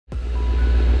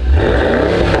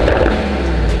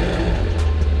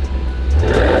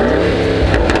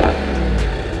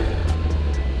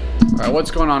What's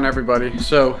going on, everybody?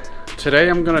 So today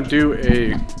I'm gonna do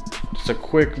just a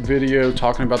quick video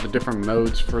talking about the different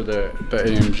modes for the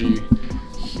AMG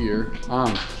here.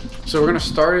 So we're gonna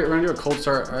start it. We're gonna do a cold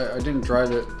start. I didn't drive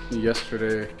it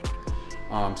yesterday,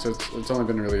 so it's only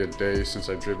been really a day since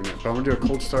I've driven it. But I'm gonna do a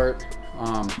cold start.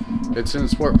 It's in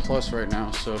Sport Plus right now,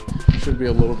 so it should be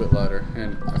a little bit louder.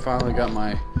 And I finally got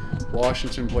my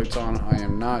Washington plates on. I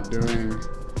am not doing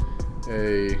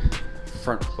a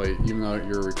front plate, even though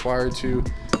you're required to.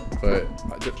 But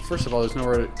first of all, there's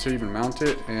nowhere to even mount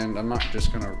it, and I'm not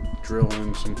just gonna drill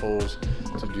in some holes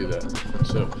to do that.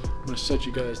 So I'm gonna set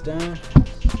you guys down,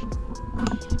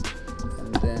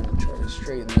 and then try to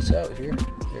straighten this out here.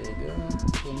 There you go,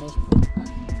 for the most part.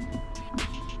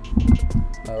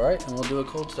 All right, and we'll do a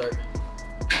cold start.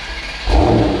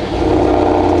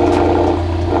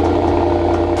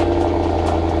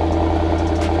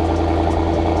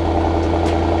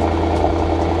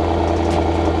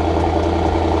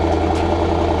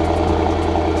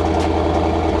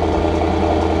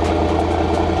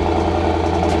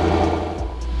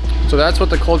 So that's what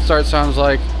the cold start sounds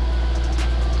like.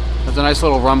 There's a nice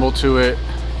little rumble to it.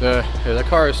 The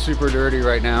car is super dirty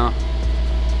right now.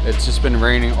 It's just been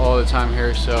raining all the time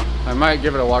here, so I might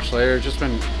give it a watch later. It's just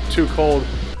been too cold.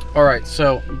 All right,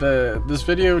 so this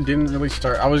video didn't really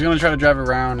start. I was gonna try to drive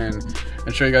around and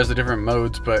show you guys the different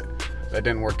modes, but that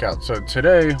didn't work out. So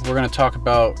today we're gonna talk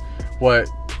about what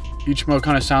each mode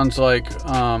kind of sounds like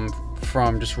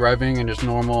from just revving and just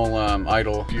normal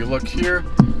idle. If you look here,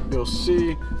 you'll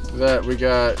see that we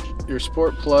got your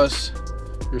Sport Plus,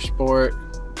 your Sport,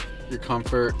 your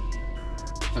Comfort,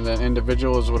 and then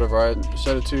Individual is whatever I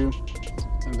set it to.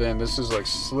 And then this is like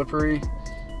Slippery,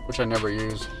 which I never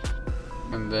use.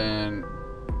 And then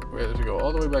we have to go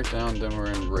all the way back down, then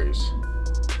we're in Race.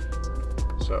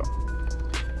 So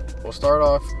we'll start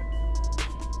off.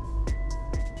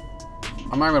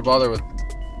 I'm not gonna bother with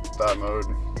that mode.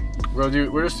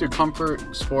 We'll just do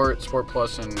Comfort, Sport, Sport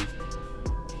Plus, and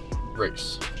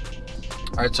Race.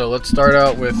 All right, so let's start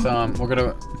out with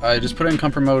I just put it in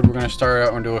Comfort mode. We're gonna start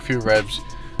out and do a few revs.